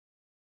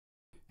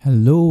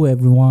Hello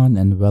everyone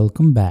and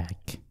welcome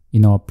back.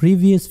 In our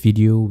previous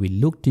video, we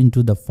looked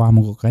into the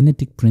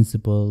pharmacokinetic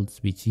principles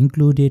which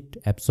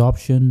included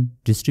absorption,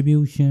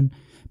 distribution,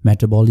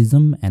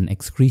 metabolism and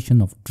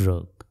excretion of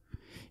drug.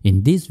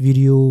 In this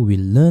video,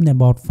 we'll learn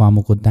about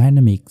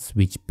pharmacodynamics,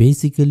 which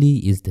basically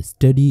is the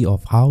study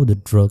of how the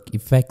drug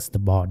affects the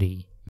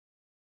body.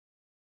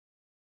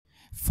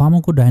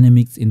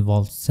 Pharmacodynamics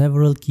involves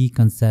several key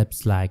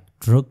concepts like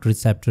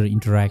drug-receptor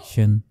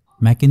interaction,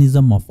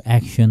 mechanism of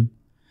action,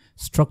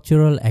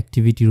 structural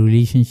activity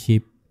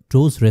relationship,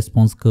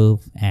 dose-response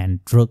curve,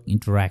 and drug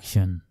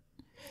interaction.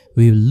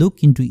 We will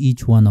look into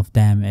each one of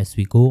them as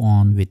we go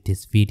on with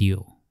this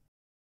video.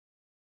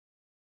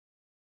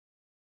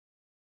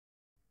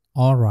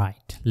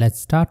 Alright, let's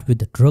start with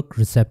the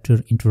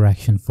drug-receptor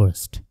interaction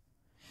first.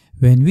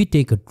 When we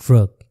take a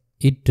drug,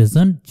 it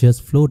doesn't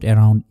just float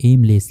around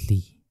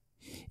aimlessly.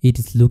 It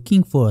is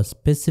looking for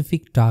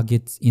specific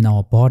targets in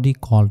our body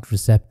called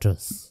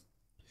receptors.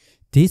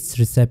 These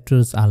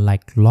receptors are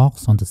like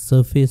locks on the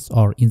surface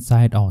or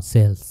inside our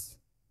cells.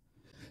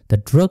 The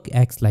drug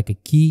acts like a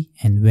key,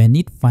 and when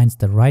it finds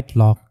the right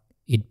lock,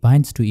 it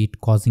binds to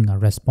it, causing a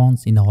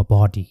response in our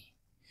body.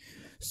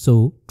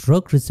 So,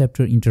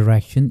 drug-receptor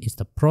interaction is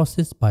the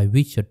process by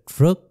which a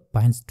drug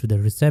binds to the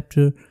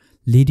receptor,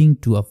 leading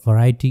to a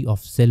variety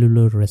of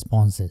cellular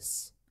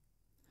responses.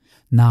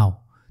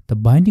 Now, the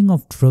binding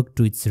of drug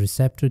to its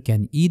receptor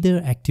can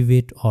either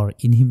activate or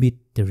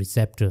inhibit the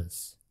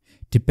receptors.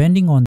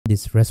 Depending on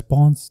this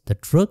response, the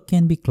drug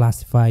can be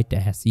classified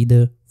as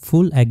either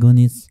full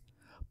agonist,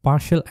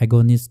 partial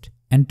agonist,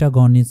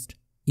 antagonist,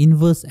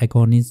 inverse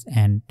agonist,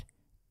 and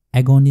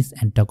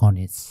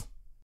agonist-antagonist.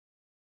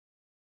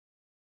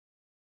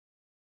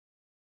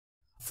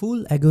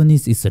 Full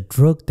agonist is a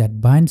drug that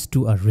binds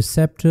to a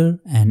receptor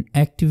and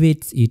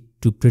activates it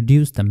to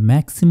produce the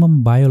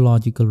maximum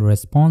biological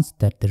response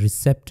that the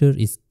receptor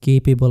is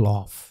capable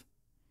of.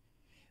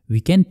 We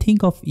can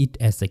think of it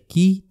as a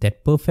key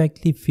that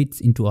perfectly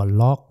fits into a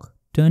lock,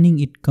 turning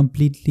it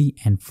completely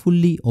and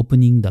fully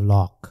opening the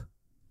lock.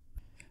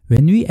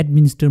 When we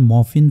administer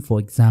morphine, for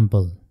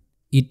example,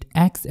 it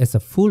acts as a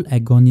full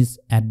agonist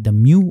at the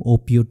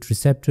mu-opioid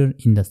receptor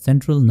in the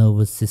central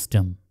nervous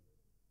system.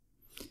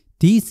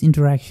 This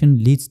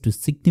interaction leads to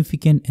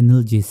significant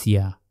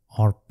analgesia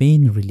or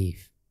pain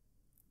relief.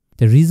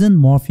 The reason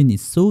morphine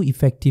is so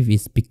effective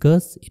is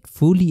because it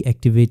fully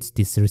activates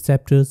these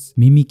receptors,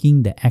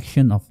 mimicking the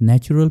action of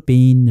natural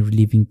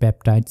pain-relieving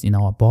peptides in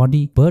our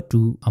body, but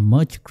to a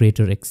much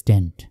greater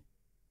extent.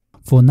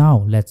 For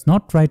now, let's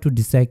not try to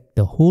dissect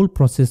the whole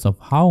process of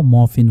how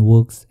morphine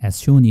works as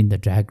shown in the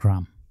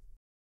diagram.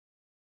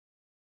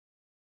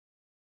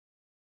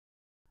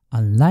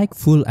 Unlike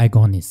full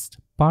agonist,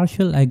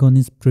 partial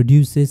agonist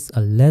produces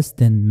a less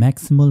than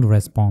maximal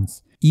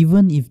response,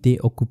 even if they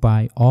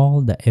occupy all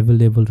the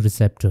available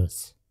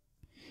receptors.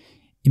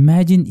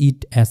 Imagine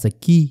it as a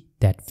key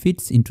that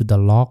fits into the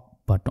lock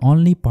but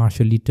only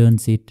partially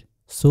turns it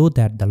so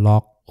that the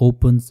lock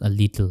opens a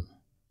little.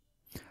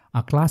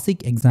 A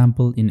classic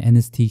example in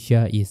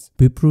anesthesia is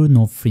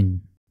buprenorphine.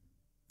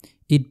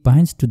 It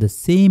binds to the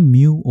same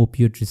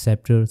mu-opioid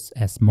receptors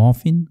as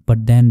morphine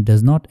but then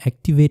does not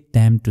activate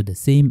them to the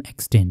same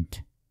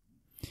extent.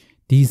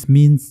 This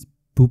means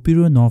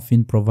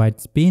buprenorphine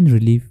provides pain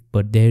relief,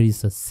 but there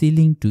is a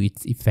ceiling to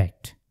its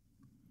effect.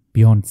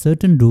 Beyond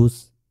certain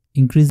dose,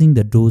 increasing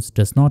the dose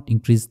does not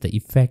increase the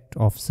effect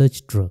of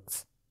such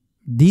drugs.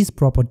 This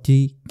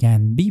property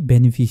can be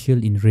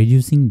beneficial in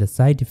reducing the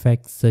side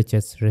effects such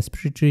as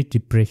respiratory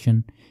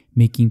depression,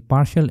 making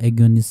partial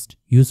agonists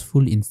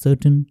useful in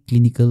certain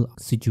clinical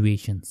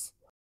situations.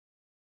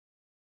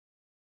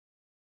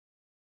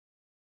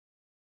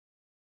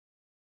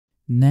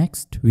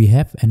 Next, we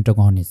have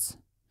antagonists.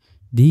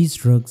 These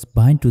drugs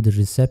bind to the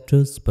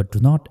receptors but do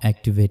not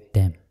activate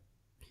them.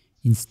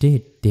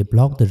 Instead, they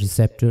block the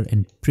receptor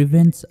and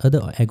prevents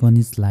other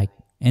agonists like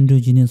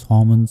endogenous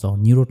hormones or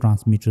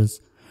neurotransmitters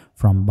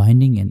from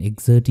binding and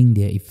exerting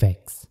their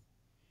effects.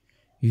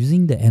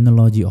 Using the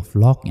analogy of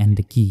lock and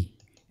the key,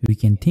 we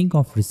can think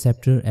of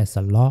receptor as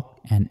a lock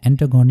and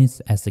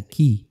antagonist as a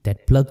key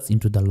that plugs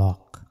into the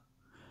lock.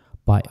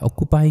 By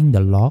occupying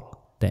the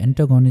lock, the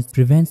antagonist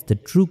prevents the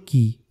true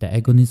key, the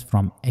agonist,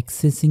 from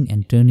accessing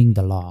and turning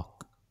the lock.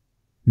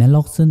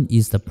 Naloxone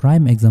is the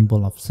prime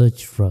example of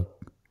such drug.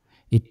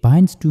 It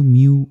binds to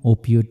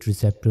mu-opioid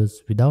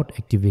receptors without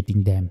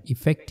activating them,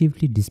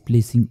 effectively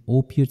displacing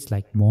opioids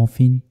like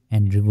morphine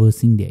and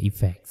reversing their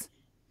effects.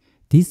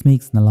 This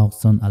makes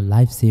naloxone a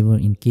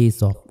lifesaver in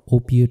case of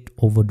opioid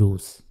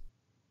overdose.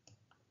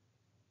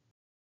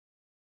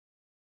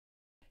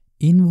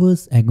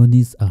 Inverse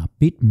agonists are a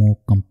bit more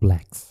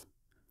complex.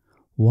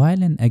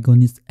 While an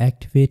agonist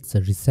activates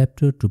a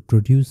receptor to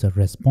produce a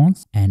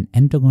response, an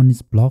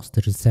antagonist blocks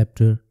the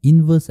receptor.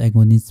 Inverse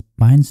agonist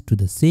binds to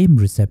the same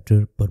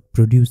receptor but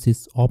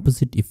produces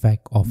opposite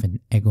effect of an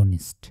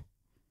agonist.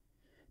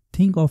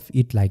 Think of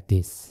it like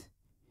this.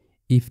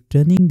 If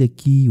turning the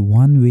key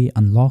one way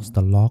unlocks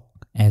the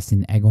lock as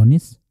in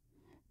agonist,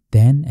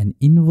 then an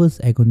inverse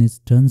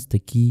agonist turns the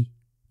key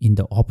in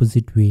the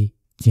opposite way,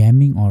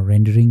 jamming or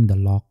rendering the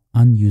lock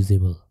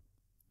unusable.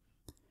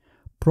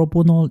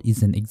 Propanol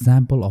is an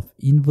example of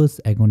inverse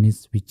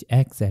agonist which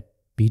acts at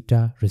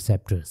beta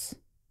receptors.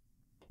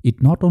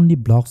 It not only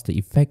blocks the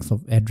effects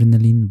of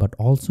adrenaline but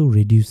also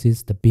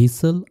reduces the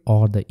basal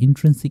or the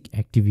intrinsic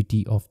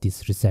activity of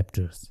these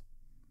receptors.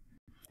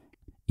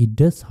 It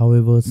does,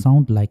 however,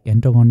 sound like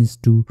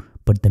antagonist too,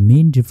 but the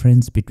main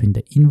difference between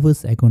the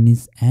inverse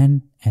agonist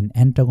and an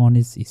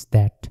antagonist is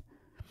that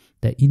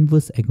the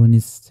inverse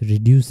agonist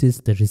reduces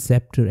the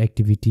receptor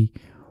activity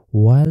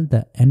while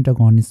the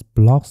antagonist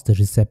blocks the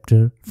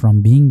receptor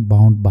from being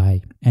bound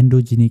by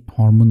endogenic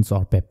hormones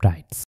or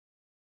peptides.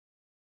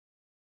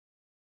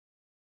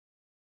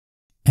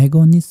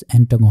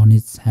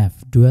 Agonist-antagonists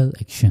have dual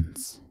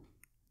actions.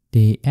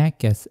 They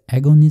act as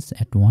agonists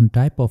at one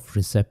type of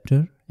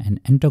receptor and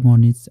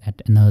antagonists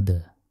at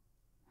another.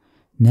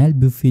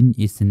 Nalbuphine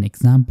is an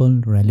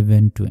example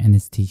relevant to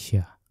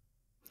anesthesia.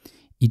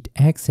 It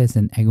acts as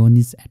an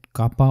agonist at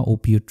kappa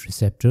opioid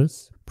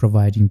receptors,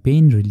 providing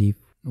pain relief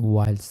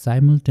while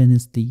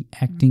simultaneously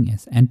acting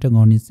as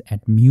antagonists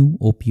at mu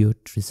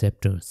opioid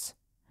receptors.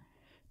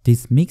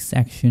 This mixed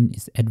action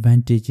is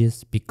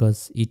advantageous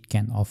because it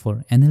can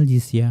offer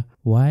analgesia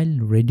while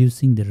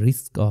reducing the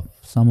risk of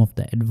some of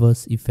the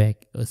adverse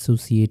effects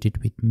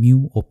associated with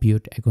mu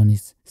opioid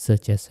agonists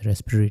such as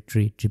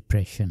respiratory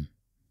depression.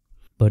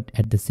 But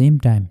at the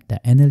same time,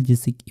 the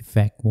analgesic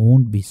effect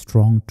won't be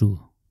strong too.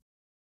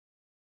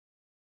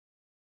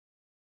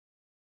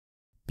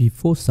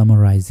 Before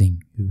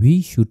summarizing,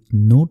 we should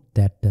note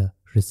that the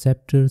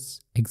receptors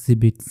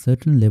exhibit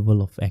certain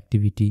level of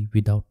activity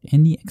without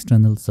any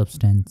external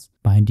substance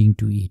binding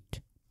to it.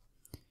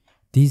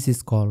 This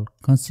is called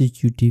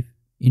constitutive,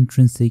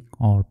 intrinsic,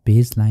 or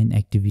baseline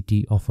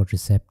activity of a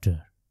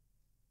receptor.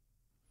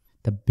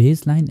 The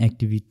baseline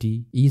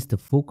activity is the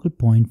focal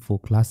point for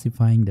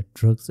classifying the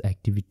drug's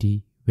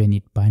activity when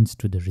it binds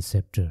to the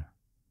receptor.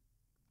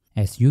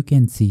 As you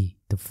can see,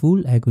 the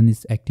full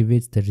agonist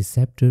activates the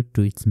receptor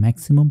to its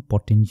maximum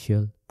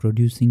potential,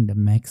 producing the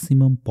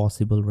maximum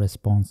possible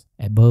response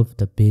above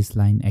the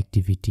baseline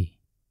activity.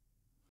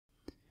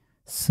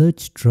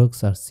 Such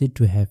drugs are said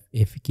to have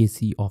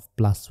efficacy of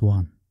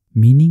 +1,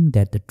 meaning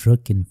that the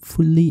drug can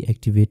fully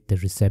activate the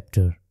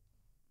receptor.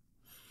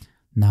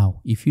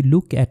 Now, if you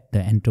look at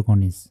the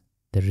antagonist,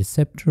 the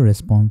receptor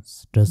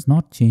response does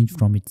not change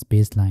from its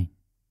baseline.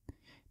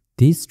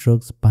 These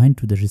drugs bind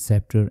to the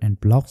receptor and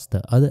blocks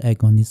the other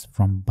agonists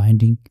from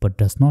binding but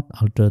does not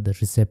alter the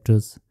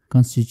receptor's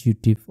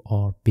constitutive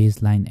or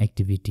baseline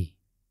activity.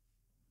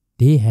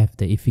 They have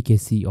the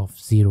efficacy of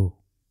 0.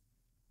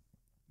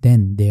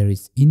 Then there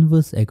is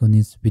inverse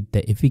agonist with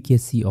the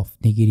efficacy of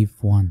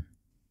 -1.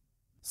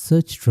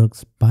 Such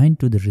drugs bind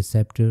to the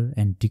receptor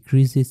and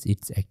decreases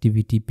its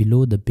activity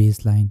below the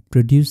baseline,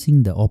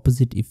 producing the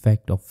opposite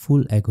effect of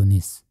full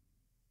agonist.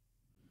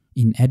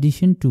 In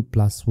addition to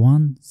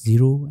 +1,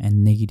 0,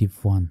 and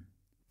 -1,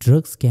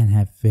 drugs can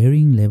have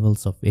varying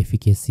levels of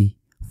efficacy,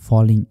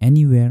 falling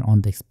anywhere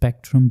on the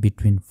spectrum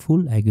between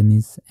full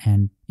agonist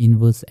and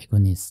inverse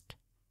agonist.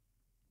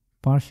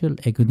 Partial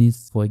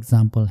agonists, for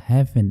example,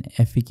 have an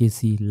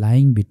efficacy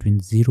lying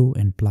between 0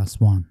 and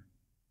 +1.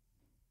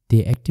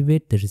 They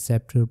activate the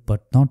receptor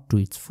but not to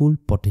its full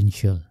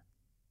potential.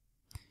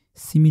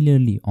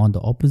 Similarly, on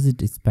the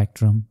opposite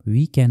spectrum,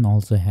 we can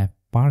also have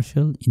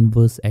partial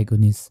inverse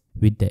agonists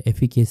with the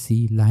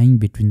efficacy lying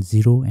between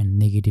 0 and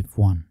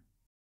 -1.